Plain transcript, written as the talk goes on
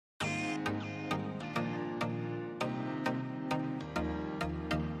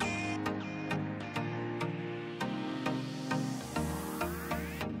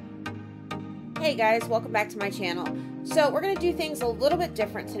Hey guys, welcome back to my channel. So we're going to do things a little bit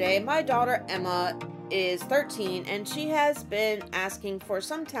different today. My daughter Emma is 13 and she has been asking for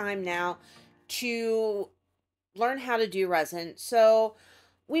some time now to learn how to do resin. So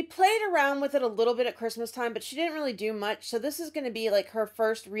we played around with it a little bit at Christmas time, but she didn't really do much. So this is going to be like her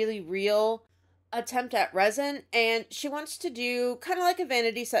first really real attempt at resin, and she wants to do kind of like a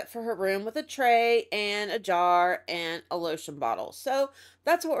vanity set for her room with a tray and a jar and a lotion bottle. So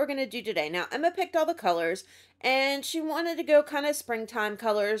that's what we're going to do today. Now Emma picked all the colors and she wanted to go kind of springtime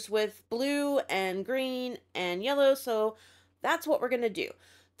colors with blue and green and yellow. So that's what we're going to do.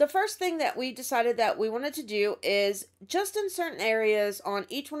 The first thing that we decided that we wanted to do is just in certain areas on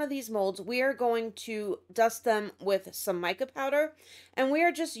each one of these molds, we are going to dust them with some mica powder, and we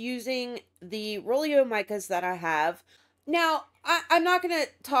are just using the Rolio micas that I have. Now, I'm not going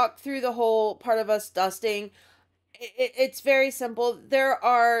to talk through the whole part of us dusting. It's very simple. There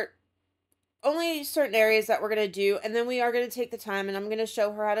are only certain areas that we're going to do, and then we are going to take the time and I'm going to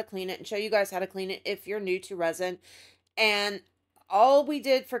show her how to clean it and show you guys how to clean it if you're new to resin. And all we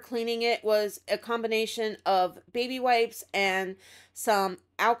did for cleaning it was a combination of baby wipes and some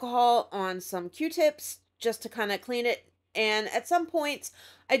alcohol on some Q-tips just to kind of clean it. And at some points,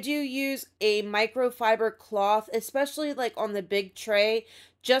 I do use a microfiber cloth, especially like on the big tray,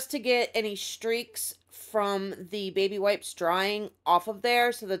 just to get any streaks from the baby wipes drying off of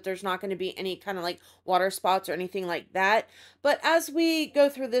there so that there's not going to be any kind of like water spots or anything like that. But as we go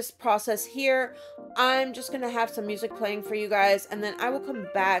through this process here, I'm just going to have some music playing for you guys, and then I will come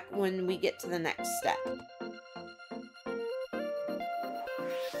back when we get to the next step.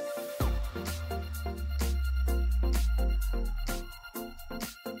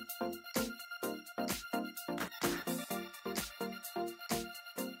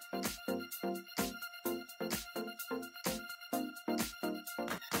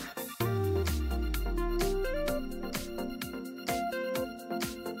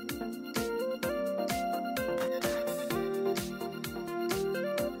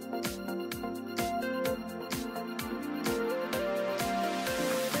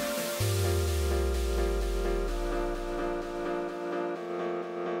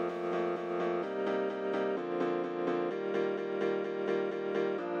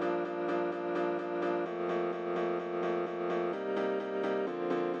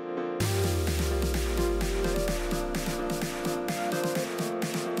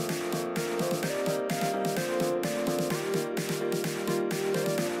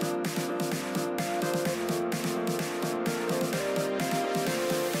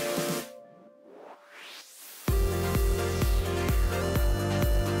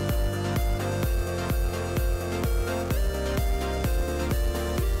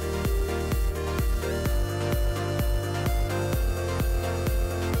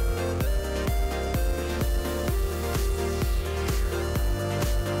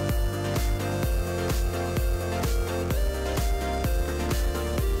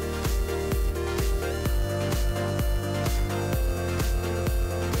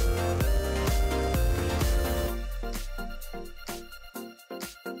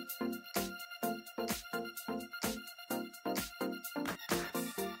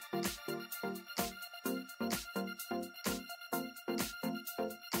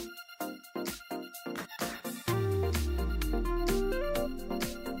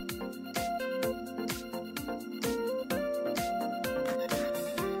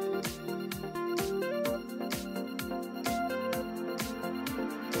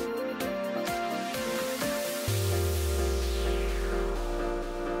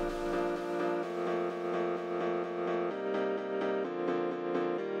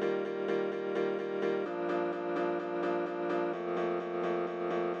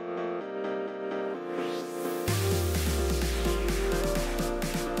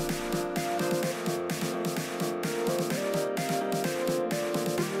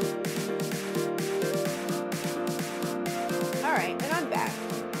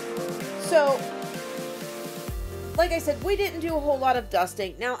 So, like I said, we didn't do a whole lot of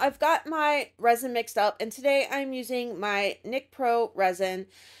dusting. Now, I've got my resin mixed up, and today I'm using my NicPro resin.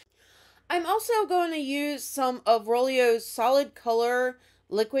 I'm also going to use some of Rolio's solid color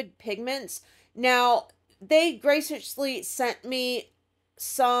liquid pigments. Now, they graciously sent me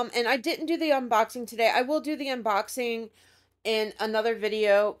some, and I didn't do the unboxing today. I will do the unboxing in another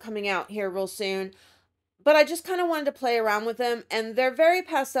video coming out here real soon. But I just kind of wanted to play around with them, and they're very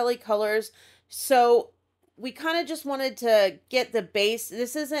pastel-y colors, so we kind of just wanted to get the base.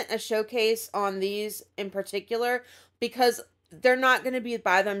 This isn't a showcase on these in particular because they're not going to be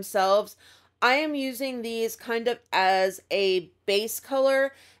by themselves. I am using these kind of as a base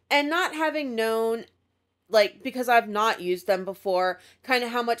color, And not having known, like, because I've not used them before, kind of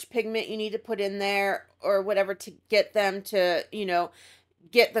how much pigment you need to put in there or whatever to get them to,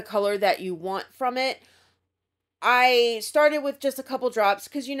 get the color that you want from it. I started with just a couple drops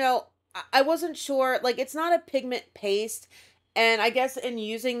because, I wasn't sure, like, it's not a pigment paste. And I guess in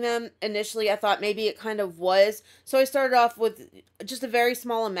using them initially, I thought maybe it kind of was. So I started off with just a very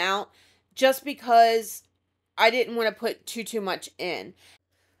small amount just because I didn't want to put too much in.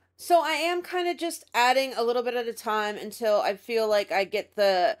 So I am kind of just adding a little bit at a time until I feel like I get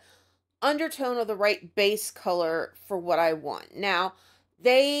the undertone of the right base color for what I want. Now,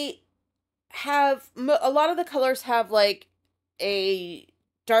 they have a lot of the colors have like a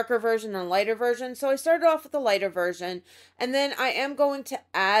darker version and a lighter version. So I started off with the lighter version, and then I am going to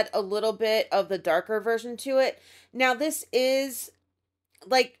add a little bit of the darker version to it. Now, this is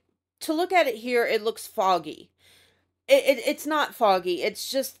like, to look at it here, it looks foggy. It's not foggy.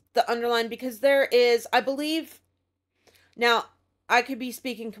 It's just the underline, because there is, I believe, now I could be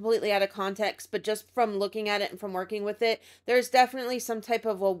speaking completely out of context, but just from looking at it and from working with it, there's definitely some type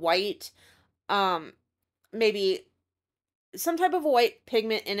of a white, maybe some type of a white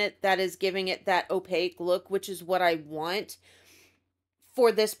pigment in it that is giving it that opaque look, which is what I want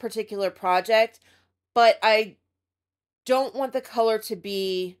for this particular project. But I don't want the color to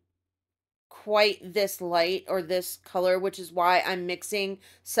be quite this light or this color, which is why I'm mixing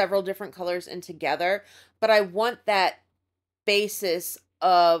several different colors in together. But I want that basis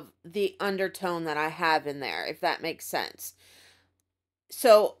of the undertone that I have in there, if that makes sense.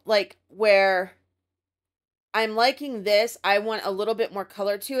 So, like, where I'm liking this, I want a little bit more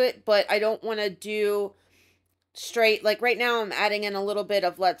color to it, but I don't want to do straight, like right now I'm adding in a little bit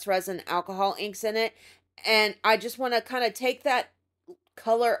of Let's Resin alcohol inks in it, and I just want to kind of take that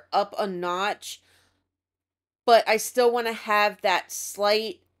color up a notch, but I still want to have that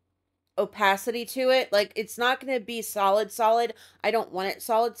slight opacity to it. Like, it's not going to be solid. I don't want it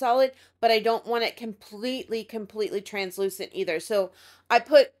solid, but I don't want it completely translucent either. So I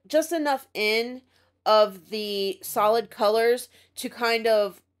put just enough in of the solid colors to kind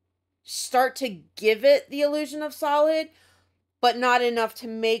of start to give it the illusion of solid, but not enough to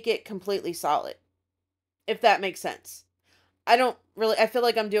make it completely solid, if that makes sense. I feel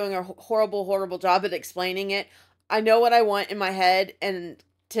like I'm doing a horrible job at explaining it. I know what I want in my head, and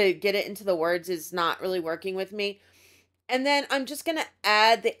to get it into the words is not really working with me. And then I'm just going to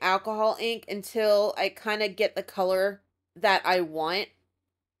add the alcohol ink until I kind of get the color that I want.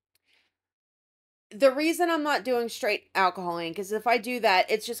 The reason I'm not doing straight alcohol ink is if I do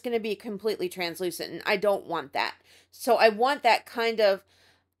that, it's just going to be completely translucent, and I don't want that. So I want that kind of,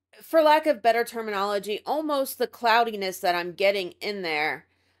 for lack of better terminology, almost the cloudiness that I'm getting in there.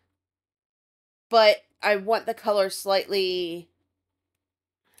 But I want the color slightly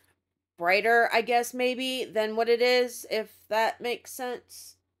brighter, I guess, maybe, than what it is, if that makes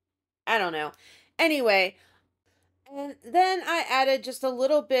sense. I don't know. Anyway, and then I added just a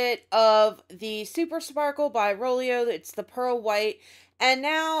little bit of the Super Sparkle by Rolio. It's the pearl white. And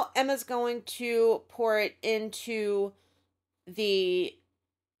now Emma's going to pour it into the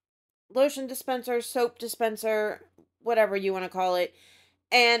lotion dispenser, soap dispenser, whatever you want to call it.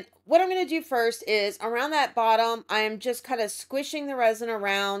 And what I'm going to do first is, around that bottom, I am just kind of squishing the resin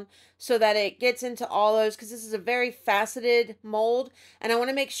around so that it gets into all those, because this is a very faceted mold, and I want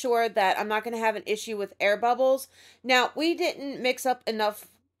to make sure that I'm not going to have an issue with air bubbles. Now, we didn't mix up enough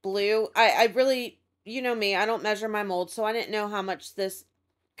blue. I really, you know me, I don't measure my mold, so I didn't know how much this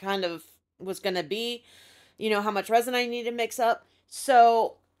kind of was going to be, how much resin I need to mix up.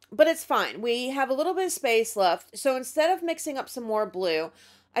 So, but it's fine. We have a little bit of space left. So instead of mixing up some more blue,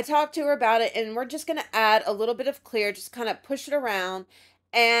 I talked to her about it, and we're just going to add a little bit of clear, just kind of push it around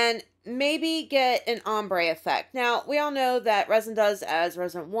and maybe get an ombre effect. Now, we all know that resin does as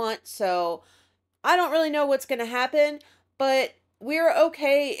resin wants, so I don't really know what's going to happen, but we're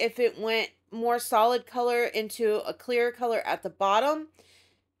okay if it went more solid color into a clear color at the bottom,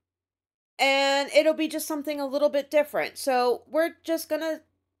 and it'll be just something a little bit different. So we're just going to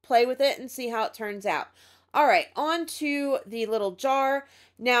play with it and see how it turns out. All right, on to the little jar.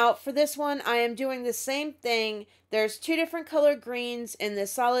 Now, for this one, I am doing the same thing. There's two different color greens in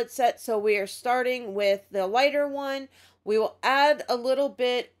this solid set, so we are starting with the lighter one. We will add a little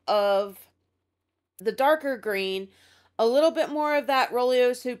bit of the darker green, a little bit more of that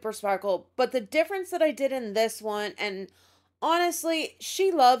Rolio Super Sparkle, but the difference that I did in this one, and honestly, she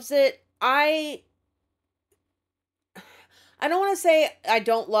loves it. I don't want to say I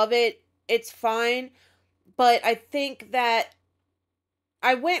don't love it. It's fine. But I think that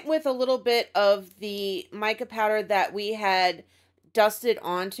I went with a little bit of the mica powder that we had dusted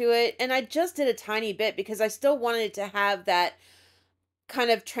onto it. And I just did a tiny bit because I still wanted it to have that kind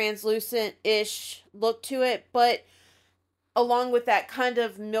of translucent-ish look to it, but along with that kind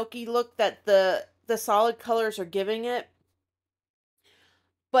of milky look that the solid colors are giving it.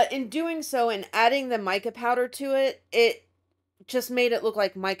 But in doing so and adding the mica powder to it, it just made it look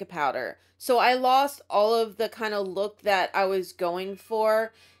like mica powder. So I lost all of the kind of look that I was going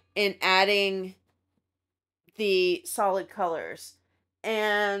for in adding the solid colors.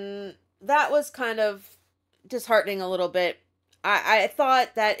 And that was kind of disheartening a little bit. I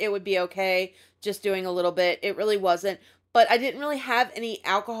thought that it would be okay just doing a little bit. It really wasn't. But I didn't really have any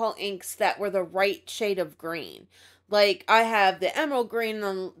alcohol inks that were the right shade of green. Like, I have the emerald green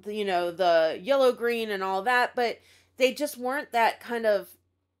and, the yellow green and all that, but they just weren't that kind of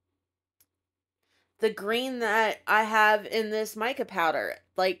the green that I have in this mica powder.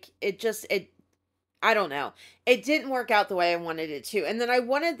 Like, I don't know. It didn't work out the way I wanted it to. And then I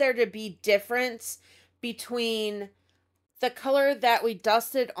wanted there to be difference between the color that we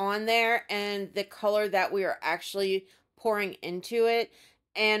dusted on there and the color that we are actually pouring into it.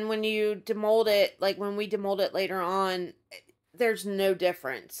 And when you demold it, like when we demold it later on, there's no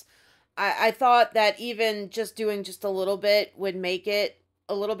difference. I thought that even just doing just a little bit would make it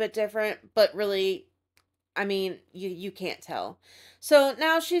a little bit different, but really, I mean, you can't tell. So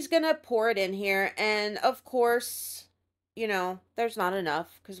now she's gonna pour it in here, and of course, there's not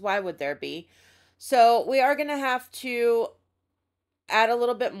enough, because why would there be? So we are gonna have to add a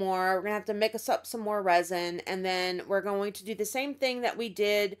little bit more. We're gonna have to mix up some more resin, and then we're going to do the same thing that we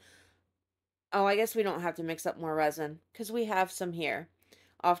did. Oh, I guess we don't have to mix up more resin, because we have some here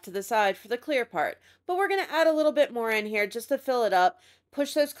off to the side for the clear part. But we're going to add a little bit more in here just to fill it up,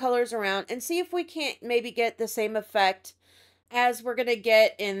 push those colors around, and see if we can't maybe get the same effect as we're going to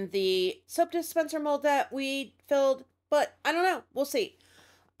get in the soap dispenser mold that we filled. But I don't know. We'll see.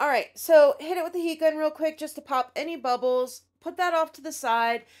 All right, so hit it with the heat gun real quick just to pop any bubbles. Put that off to the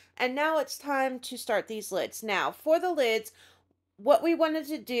side. And now it's time to start these lids. Now, for the lids, what we wanted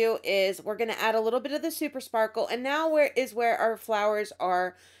to do is we're going to add a little bit of the super sparkle, and now where our flowers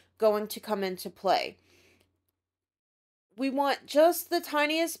are going to come into play. We want just the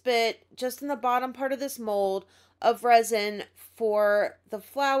tiniest bit, just in the bottom part of this mold, of resin for the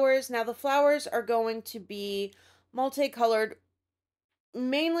flowers. Now the flowers are going to be multicolored,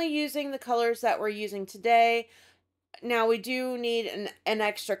 mainly using the colors that we're using today. Now we do need an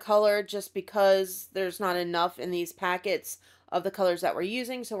extra color just because there's not enough in these packets of the colors that we're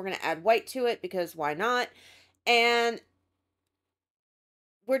using. So we're going to add white to it because why not? And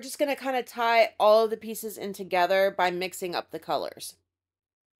we're just going to kind of tie all of the pieces in together by mixing up the colors.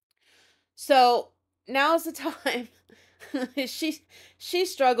 So now's the time. She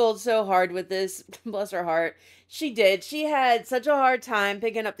struggled so hard with this, bless her heart. She did. She had such a hard time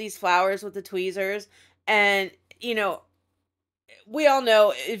picking up these flowers with the tweezers. And, we all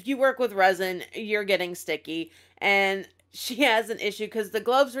know if you work with resin, you're getting sticky. And she has an issue because the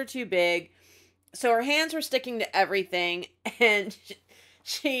gloves were too big. So her hands were sticking to everything. And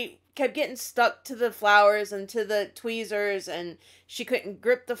she kept getting stuck to the flowers and to the tweezers. And she couldn't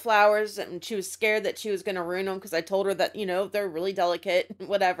grip the flowers. And she was scared that she was going to ruin them because I told her that, they're really delicate,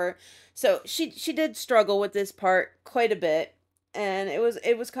 whatever. So she did struggle with this part quite a bit. And it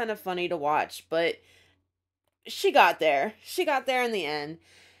was kind of funny to watch. But she got there. She got there in the end.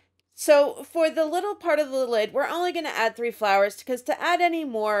 So for the little part of the lid, we're only going to add 3 flowers because to add any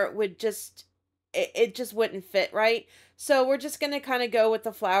more would just, it just wouldn't fit, right? So we're just going to kind of go with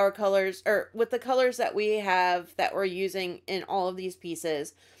the flower colors, or with the colors that we have that we're using in all of these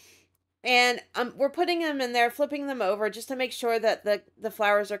pieces. And we're putting them in there, flipping them over just to make sure that the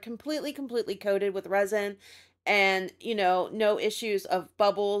flowers are completely coated with resin, and, no issues of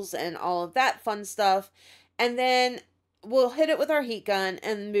bubbles and all of that fun stuff. And then we'll hit it with our heat gun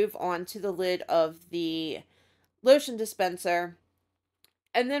and move on to the lid of the lotion dispenser.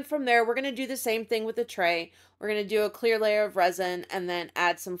 And then from there, we're going to do the same thing with the tray. We're going to do a clear layer of resin and then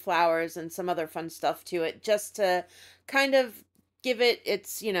add some flowers and some other fun stuff to it just to kind of give it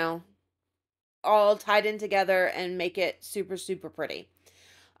its, all tied in together and make it super, super pretty.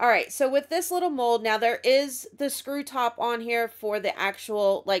 All right, so with this little mold, now there is the screw top on here for the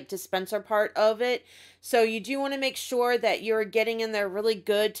actual dispenser part of it. So you do want to make sure that you're getting in there really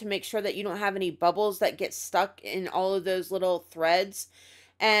good to make sure that you don't have any bubbles that get stuck in all of those little threads.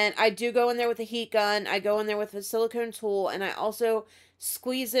 And I do go in there with a heat gun. I go in there with a silicone tool, and I also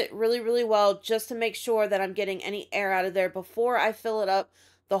squeeze it really, really well just to make sure that I'm getting any air out of there before I fill it up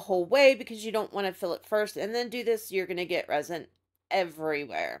the whole way, because you don't want to fill it first and then do this. You're going to get resin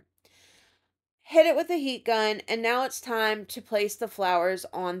everywhere. hit it with a heat gun, and now it's time to place the flowers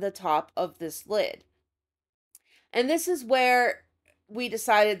on the top of this lid. And this is where we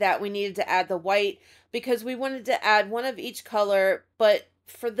decided that we needed to add the white because we wanted to add one of each color, but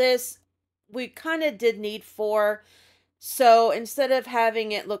for this, we kind of did need four. So instead of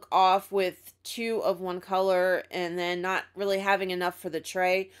having it look off with two of one color and then not really having enough for the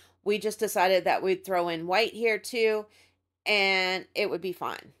tray, we just decided that we'd throw in white here too, and it would be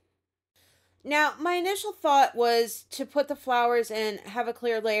fine. Now, my initial thought was to put the flowers in, have a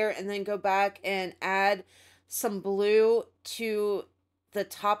clear layer, and then go back and add some blue to the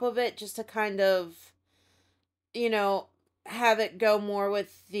top of it just to kind of, you know, have it go more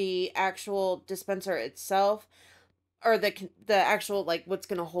with the actual dispenser itself, or the actual, like, what's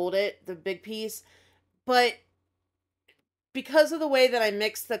going to hold it, the big piece. But because of the way that I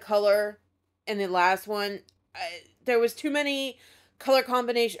mixed the color in the last one, there was too many color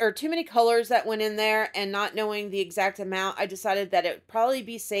combination, or too many colors that went in there, and not knowing the exact amount, I decided that it would probably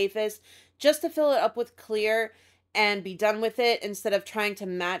be safest just to fill it up with clear and be done with it instead of trying to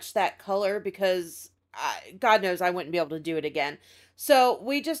match that color, because God knows I wouldn't be able to do it again. So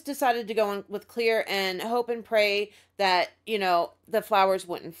we just decided to go on with clear and hope and pray that, the flowers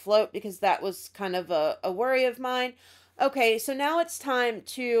wouldn't float, because that was kind of a worry of mine. Okay, so now it's time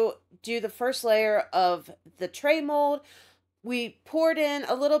to do the first layer of the tray mold. We poured in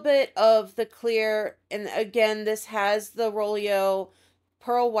a little bit of the clear, and again, this has the Rolio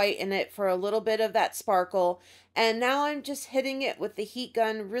pearl white in it for a little bit of that sparkle. And now I'm just hitting it with the heat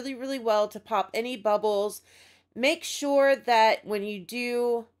gun really, really well to pop any bubbles. Make sure that when you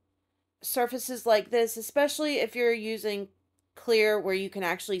do surfaces like this, especially if you're using clear where you can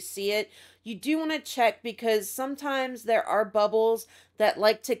actually see it, you do want to check, because sometimes there are bubbles that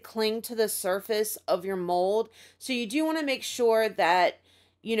like to cling to the surface of your mold. So you do want to make sure that,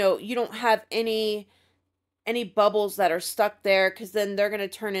 you don't have any bubbles that are stuck there, because then they're going to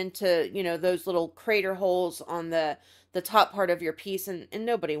turn into, those little crater holes on the top part of your piece, and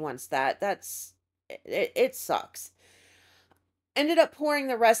nobody wants that. It sucks. Ended up pouring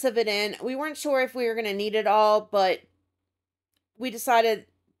the rest of it in. We weren't sure if we were going to need it all, but we decided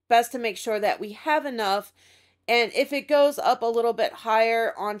best to make sure that we have enough. And if it goes up a little bit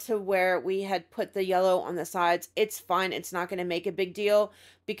higher onto where we had put the yellow on the sides, it's fine. It's not going to make a big deal,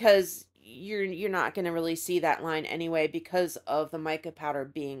 because you're not going to really see that line anyway because of the mica powder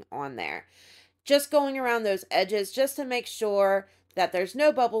being on there. Just going around those edges just to make sure that there's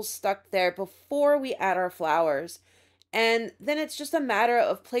no bubbles stuck there before we add our flowers. And then it's just a matter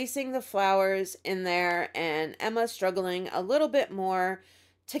of placing the flowers in there, and Emma struggling a little bit more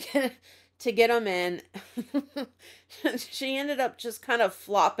to get them in. She ended up just kind of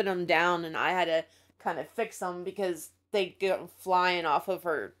flopping them down, and I had to kind of fix them because they go flying off of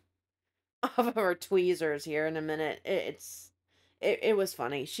her tweezers here in a minute. It was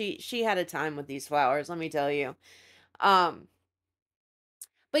funny. She had a time with these flowers, let me tell you. Um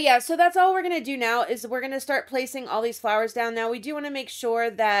but yeah, so that's all we're going to do now, is we're going to start placing all these flowers down. Now, we do want to make sure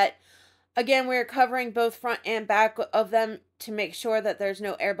that, again, we're covering both front and back of them to make sure that there's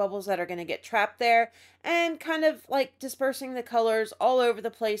no air bubbles that are going to get trapped there, and kind of like dispersing the colors all over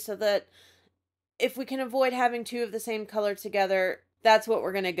the place, so that if we can avoid having two of the same color together, that's what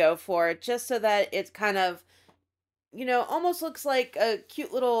we're going to go for, just so that it's kind of, almost looks like a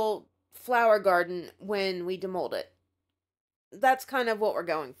cute little flower garden when we demold it. That's kind of what we're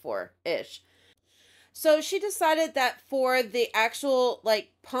going for ish. So she decided that for the actual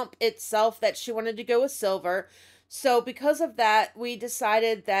like pump itself, that she wanted to go with silver. So because of that, we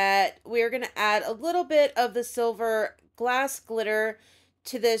decided that we're going to add a little bit of the silver glass glitter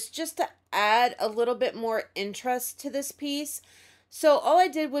to this, just to add a little bit more interest to this piece. So all I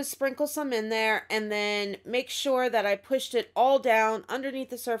did was sprinkle some in there, and then make sure that I pushed it all down underneath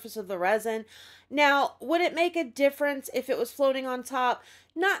the surface of the resin. Now, would it make a difference if it was floating on top?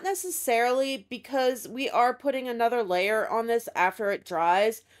 Not necessarily, because we are putting another layer on this after it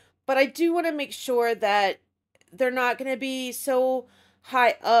dries. But I do want to make sure that they're not going to be so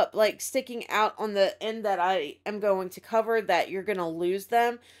high up, like sticking out on the end that I am going to cover, that you're going to lose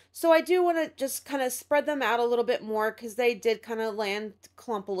them. So I do want to just kind of spread them out a little bit more, because they did kind of land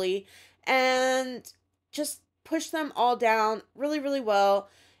clumpily, and just push them all down really, really well.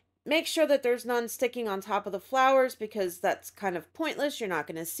 Make sure that there's none sticking on top of the flowers, because that's kind of pointless. You're not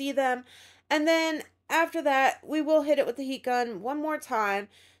going to see them. And then after that, we will hit it with the heat gun one more time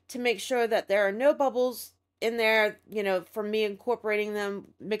to make sure that there are no bubbles in there, from me incorporating them,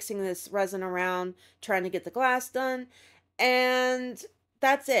 mixing this resin around, trying to get the glass done. And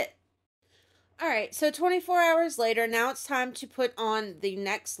that's it. All right, so 24 hours later, now it's time to put on the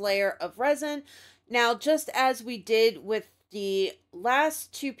next layer of resin. Now, just as we did with the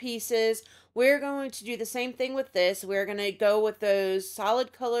last two pieces, we're going to do the same thing with this. We're going to go with those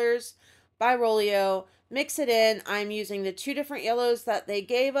solid colors by Rolio, mix it in. I'm using the two different yellows that they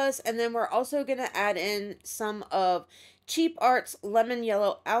gave us, and then we're also going to add in some of Cheap Art's Lemon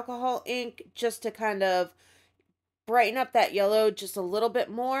Yellow Alcohol ink just to kind of brighten up that yellow just a little bit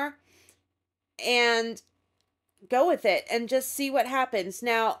more, and go with it and just see what happens.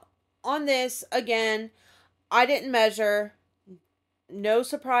 Now, on this, again, I didn't measure, no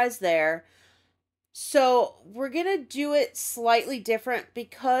surprise there. So we're going to do it slightly different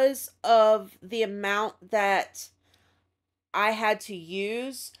because of the amount that I had to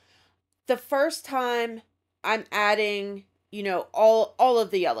use. The first time I'm adding, all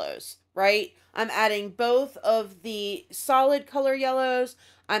of the yellows, right? I'm adding both of the solid color yellows.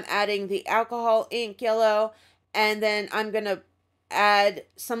 I'm adding the alcohol ink yellow, and then I'm going to add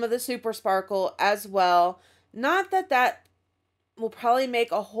some of the super sparkle as well. Not that that will probably make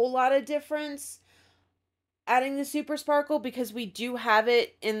a whole lot of difference adding the super sparkle, because we do have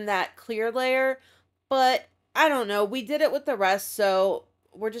it in that clear layer, but I don't know. We did it with the rest, so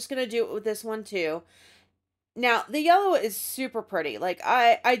we're just going to do it with this one too. Now, the yellow is super pretty. Like,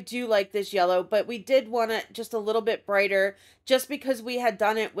 I do like this yellow, but we did want it just a little bit brighter just because we had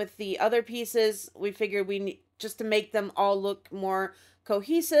done it with the other pieces. We figured we need, just to make them all look more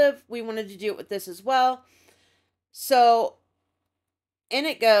cohesive, we wanted to do it with this as well. So, in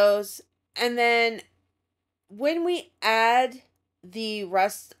it goes. And then when we add the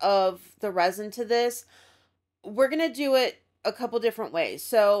rest of the resin to this, we're going to do it a couple different ways.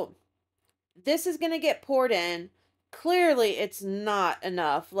 So, this is going to get poured in. Clearly, it's not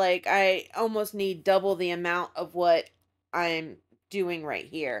enough. Like, I almost need double the amount of what I'm doing right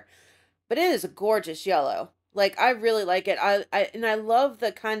here. But it is a gorgeous yellow. Like, I really like it. I love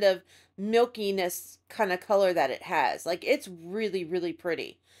the kind of milkiness kind of color that it has. Like, it's really, really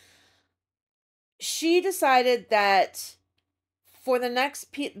pretty. She decided that for the next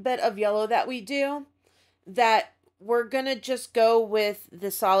bit of yellow that we do, that we're going to just go with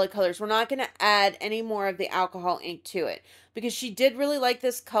the solid colors. We're not going to add any more of the alcohol ink to it, because she did really like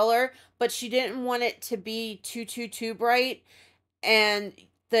this color, but she didn't want it to be too bright. And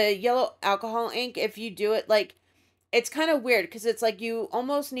the yellow alcohol ink, if you do it, like, it's kind of weird because it's like you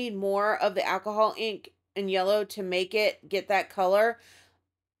almost need more of the alcohol ink in yellow to make it get that color.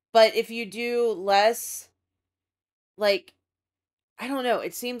 But if you do less, like, I don't know,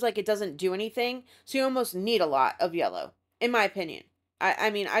 it seems like it doesn't do anything. So you almost need a lot of yellow, in my opinion.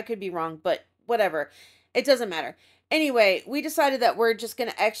 I mean, I could be wrong, but whatever. It doesn't matter. Anyway, we decided that we're just going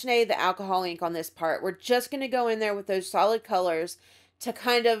to X-nay the alcohol ink on this part. We're just going to go in there with those solid colors to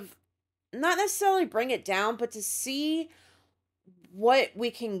kind of not necessarily bring it down, but to see what we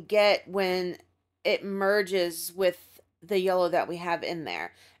can get when it merges with the yellow that we have in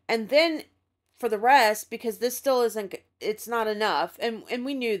there. And then for the rest, because this still isn't, it's not enough, and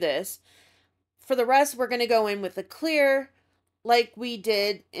we knew this, for the rest we're going to go in with the clear like we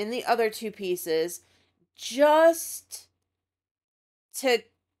did in the other two pieces, just to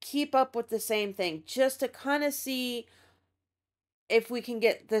keep up with the same thing, just to kind of see if we can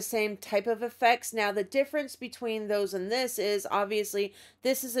get the same type of effects. Now, the difference between those and this is, obviously,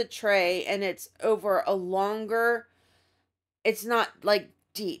 this is a tray and it's over a longer, it's not like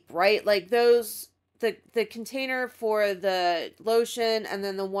deep, right? Like those, the container for the lotion and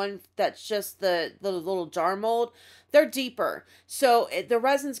then the one that's just the little jar mold, they're deeper. So the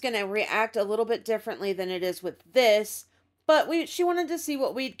resin's going to react a little bit differently than it is with this. But she wanted to see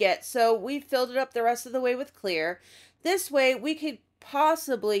what we'd get, so we filled it up the rest of the way with clear. This way, we could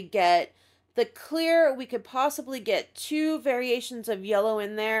possibly get the clear, we could possibly get two variations of yellow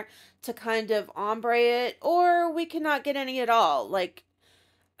in there to kind of ombre it, or we cannot get any at all. Like,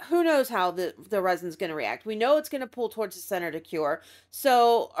 who knows how the resin's going to react. We know it's going to pull towards the center to cure.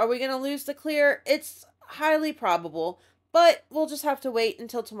 So, are we going to lose the clear? It's highly probable, but we'll just have to wait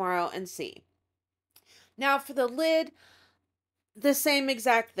until tomorrow and see. Now, for the lid, the same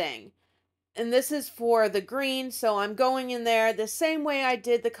exact thing. And this is for the green, so I'm going in there the same way I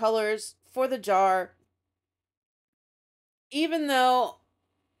did the colors for the jar. Even though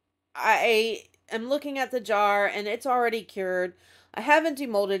I am looking at the jar and it's already cured, I haven't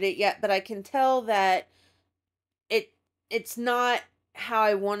demolded it yet, but I can tell that it's not how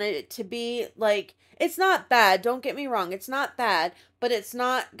I wanted it to be. Like, it's not bad, don't get me wrong, it's not bad, but it's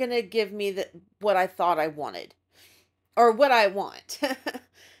not gonna give me what I thought I wanted, or what I want.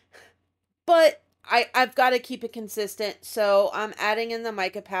 But I've got to keep it consistent. So I'm adding in the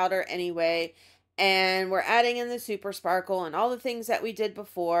mica powder anyway, and we're adding in the super sparkle and all the things that we did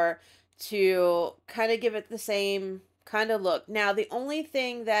before to kind of give it the same kind of look. Now, the only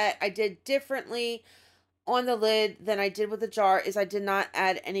thing that I did differently on the lid than I did with the jar is I did not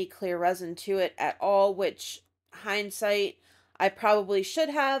add any clear resin to it at all, which hindsight I probably should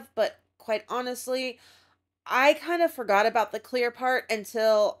have, but quite honestly, I kind of forgot about the clear part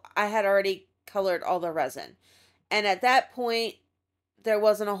until I had already colored all the resin. And at that point, there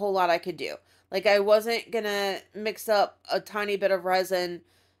wasn't a whole lot I could do. Like, I wasn't gonna mix up a tiny bit of resin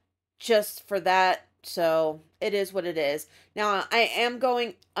just for that. So it is what it is. Now, I am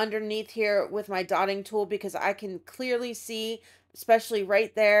going underneath here with my dotting tool because I can clearly see, especially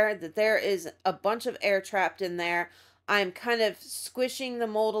right there, that there is a bunch of air trapped in there. I'm kind of squishing the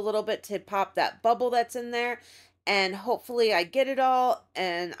mold a little bit to pop that bubble that's in there. And hopefully I get it all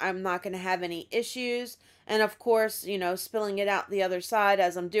and I'm not going to have any issues. And of course, you know, spilling it out the other side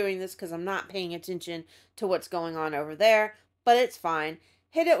as I'm doing this because I'm not paying attention to what's going on over there. But it's fine.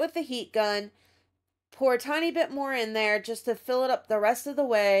 Hit it with the heat gun, pour a tiny bit more in there just to fill it up the rest of the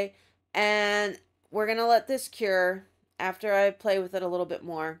way, and we're going to let this cure after I play with it a little bit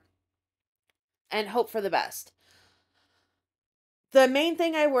more and hope for the best. The main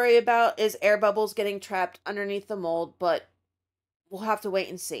thing I worry about is air bubbles getting trapped underneath the mold, but we'll have to wait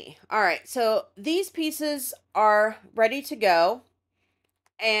and see. All right, so these pieces are ready to go,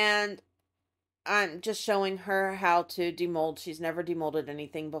 and I'm just showing her how to demold. She's never demolded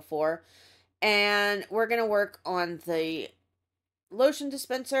anything before. And we're going to work on the lotion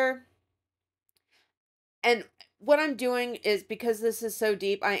dispenser. And what I'm doing is, because this is so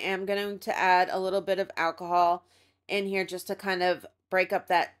deep, I am going to add a little bit of alcohol in here just to kind of break up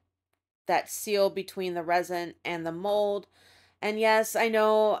that seal between the resin and the mold. And yes, I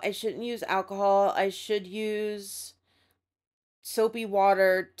know I shouldn't use alcohol. I should use soapy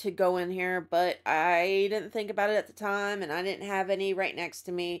water to go in here, but I didn't think about it at the time and I didn't have any right next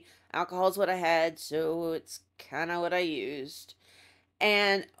to me. Alcohol is what I had, so it's kind of what I used.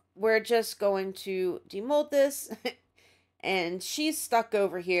 And we're just going to demold this. And she's stuck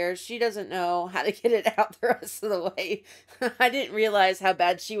over here. She doesn't know how to get it out the rest of the way. I didn't realize how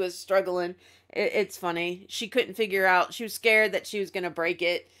bad she was struggling. It's funny. She couldn't figure out. She was scared that she was going to break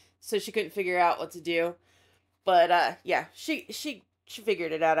it, so she couldn't figure out what to do. But yeah, she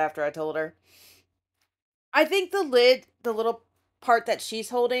figured it out after I told her. I think the lid, the little part that she's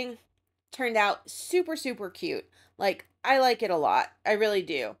holding, turned out super, super cute. Like, I like it a lot. I really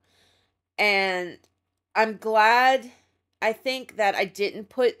do. And I'm glad, I think, that I didn't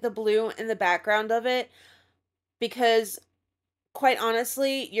put the blue in the background of it, because quite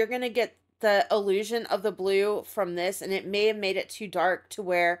honestly, you're going to get the illusion of the blue from this, and it may have made it too dark to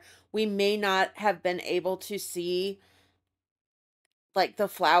where we may not have been able to see like the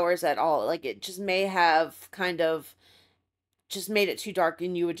flowers at all. Like, it just may have kind of just made it too dark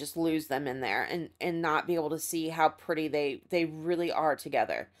and you would just lose them in there and not be able to see how pretty they really are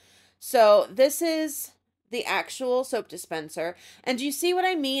together. So this is the actual soap dispenser. And do you see what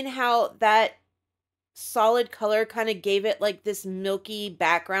I mean? How that solid color kind of gave it like this milky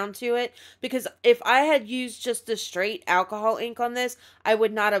background to it? Because if I had used just the straight alcohol ink on this, I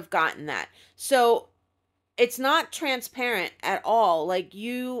would not have gotten that. So it's not transparent at all. Like,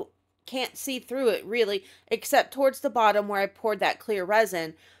 you can't see through it really, except towards the bottom where I poured that clear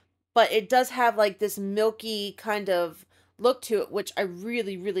resin. But it does have like this milky kind of look to it, which I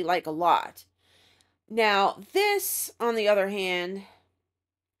really, really like a lot. Now, this, on the other hand,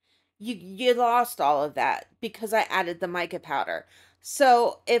 you lost all of that because I added the mica powder.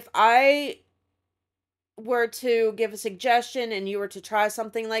 So if I were to give a suggestion and you were to try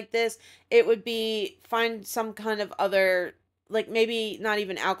something like this, it would be find some kind of other, like maybe not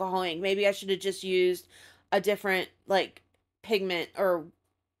even alcohol ink. Maybe I should have just used a different like pigment or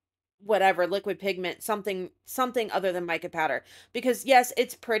whatever, liquid pigment, something other than mica powder. Because yes,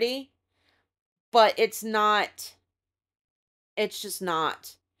 it's pretty, but it's just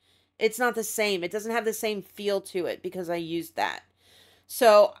not. It's not the same. It doesn't have the same feel to it because I used that.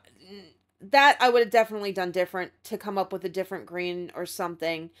 So that I would have definitely done different to come up with a different green or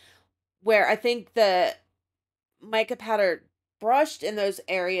something, where I think the mica powder brushed in those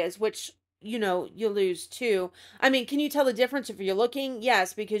areas, which, you know, you lose too. I mean, can you tell the difference if you're looking?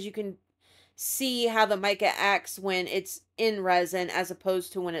 Yes, because you can see how the mica acts when it's in resin as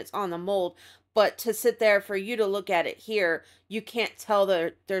opposed to when it's on the mold. But to sit there for you to look at it here, you can't tell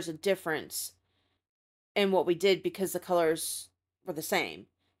that there's a difference in what we did because the colors were the same,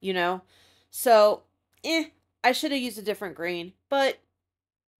 you know? So, I should have used a different green, but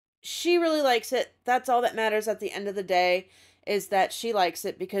she really likes it. That's all that matters at the end of the day, is that she likes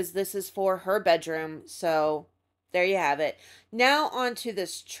it, because this is for her bedroom. So there you have it. Now onto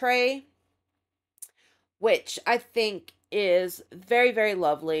this tray, which I think is very, very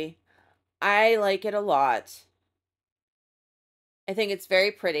lovely. I like it a lot. I think it's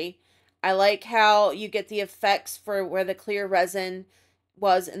very pretty. I like how you get the effects for where the clear resin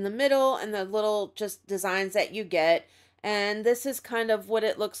was in the middle and the little just designs that you get. And this is kind of what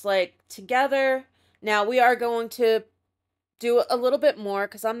it looks like together. Now we are going to do a little bit more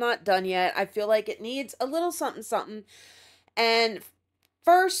because I'm not done yet. I feel like it needs a little something something. And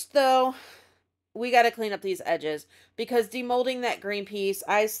first though, we got to clean up these edges, because demolding that green piece,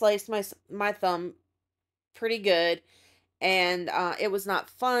 I sliced my thumb pretty good, and it was not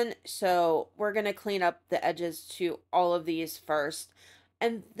fun. So we're going to clean up the edges to all of these first,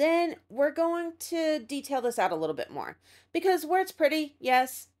 and then we're going to detail this out a little bit more, because where it's pretty,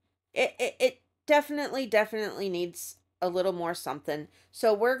 yes, it definitely needs a little more something.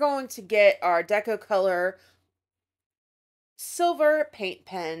 So we're going to get our Deco Color silver paint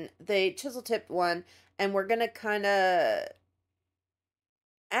pen, the chisel tip one, and we're going to kind of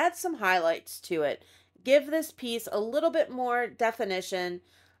add some highlights to it. Give this piece a little bit more definition,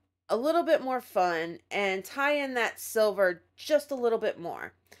 a little bit more fun, and tie in that silver just a little bit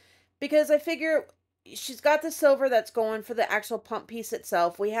more. Because I figure she's got the silver that's going for the actual pump piece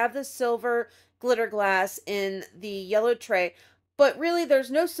itself. We have the silver glitter glass in the yellow tray, but really there's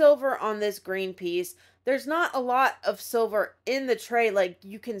no silver on this green piece. There's not a lot of silver in the tray. Like,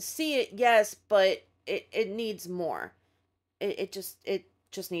 you can see it, yes, but it needs more. It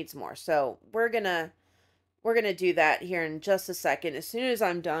just needs more. So we're gonna do that here in just a second, as soon as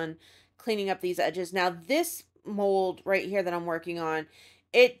I'm done cleaning up these edges. Now this mold right here that I'm working on,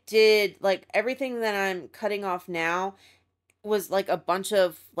 it did, like, everything that I'm cutting off now was like a bunch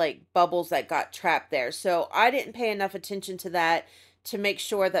of like bubbles that got trapped there. So I didn't pay enough attention to that to make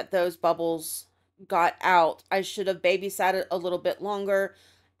sure that those bubbles got out. I should have babysat it a little bit longer,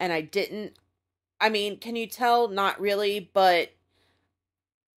 and I didn't. I mean, can you tell? Not really, but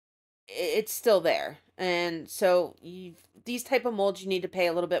it's still there. And so these type of molds you need to pay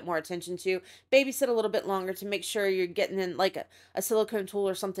a little bit more attention to. Babysit a little bit longer to make sure you're getting in like a silicone tool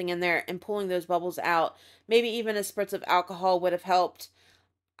or something in there and pulling those bubbles out. Maybe even a spritz of alcohol would have helped.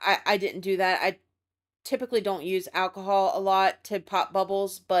 I didn't do that. I typically don't use alcohol a lot to pop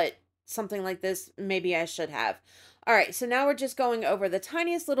bubbles, but something like this, maybe I should have. All right, so now we're just going over the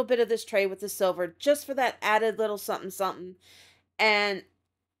tiniest little bit of this tray with the silver, just for that added little something something. And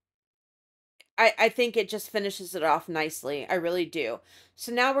I think it just finishes it off nicely. I really do.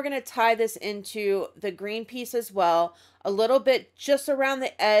 So now we're going to tie this into the green piece as well, a little bit just around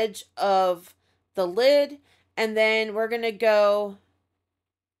the edge of the lid. And then we're going to go,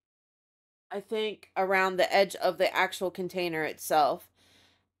 I think, around the edge of the actual container itself.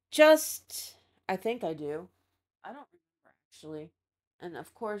 Just, I think I do. I don't remember actually. And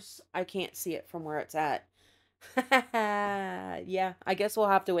of course, I can't see it from where it's at. Yeah, I guess we'll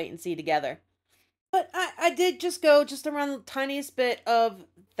have to wait and see together. But I did just go just around the tiniest bit of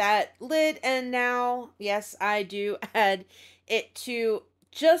that lid, and now, yes, I do add it to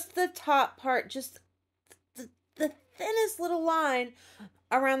just the top part, just the thinnest little line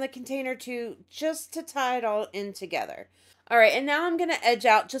around the container just to tie it all in together. All right, and now I'm going to edge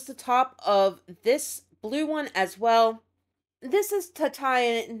out just the top of this blue one as well. This is to tie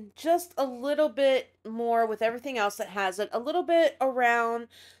in just a little bit more with everything else that has it, a little bit around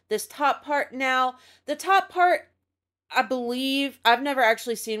this top part. Now, the top part, I believe, I've never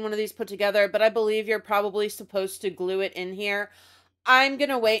actually seen one of these put together, but I believe you're probably supposed to glue it in here. I'm going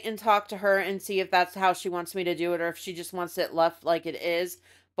to wait and talk to her and see if that's how she wants me to do it, or if she just wants it left like it is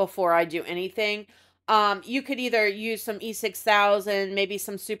before I do anything. You could either use some E6000, maybe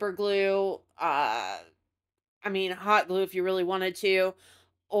some super glue, I mean, hot glue if you really wanted to,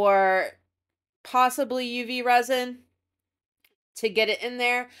 or possibly UV resin to get it in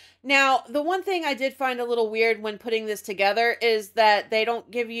there. Now, the one thing I did find a little weird when putting this together is that they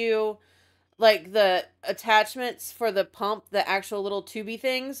don't give you like the attachments for the pump. The actual little tubey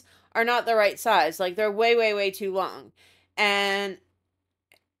things are not the right size. Like, they're way too long. And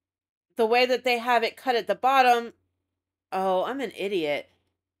the way that they have it cut at the bottom, oh, I'm an idiot.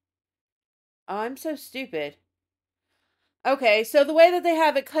 Oh, I'm so stupid. Okay, so the way that they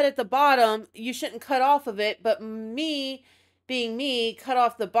have it cut at the bottom, you shouldn't cut off of it, but me, being me, cut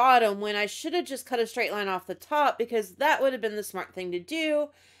off the bottom when I should have just cut a straight line off the top, because that would have been the smart thing to do,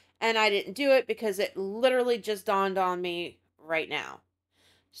 and I didn't do it because it literally just dawned on me right now.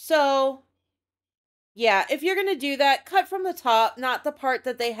 So, Yeah, if you're going to do that, cut from the top, not the part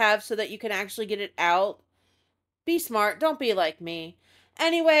that they have so that you can actually get it out. Be smart. Don't be like me.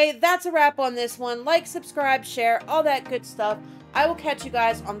 Anyway, that's a wrap on this one. Like, subscribe, share, all that good stuff. I will catch you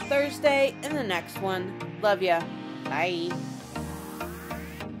guys on Thursday in the next one. Love ya. Bye.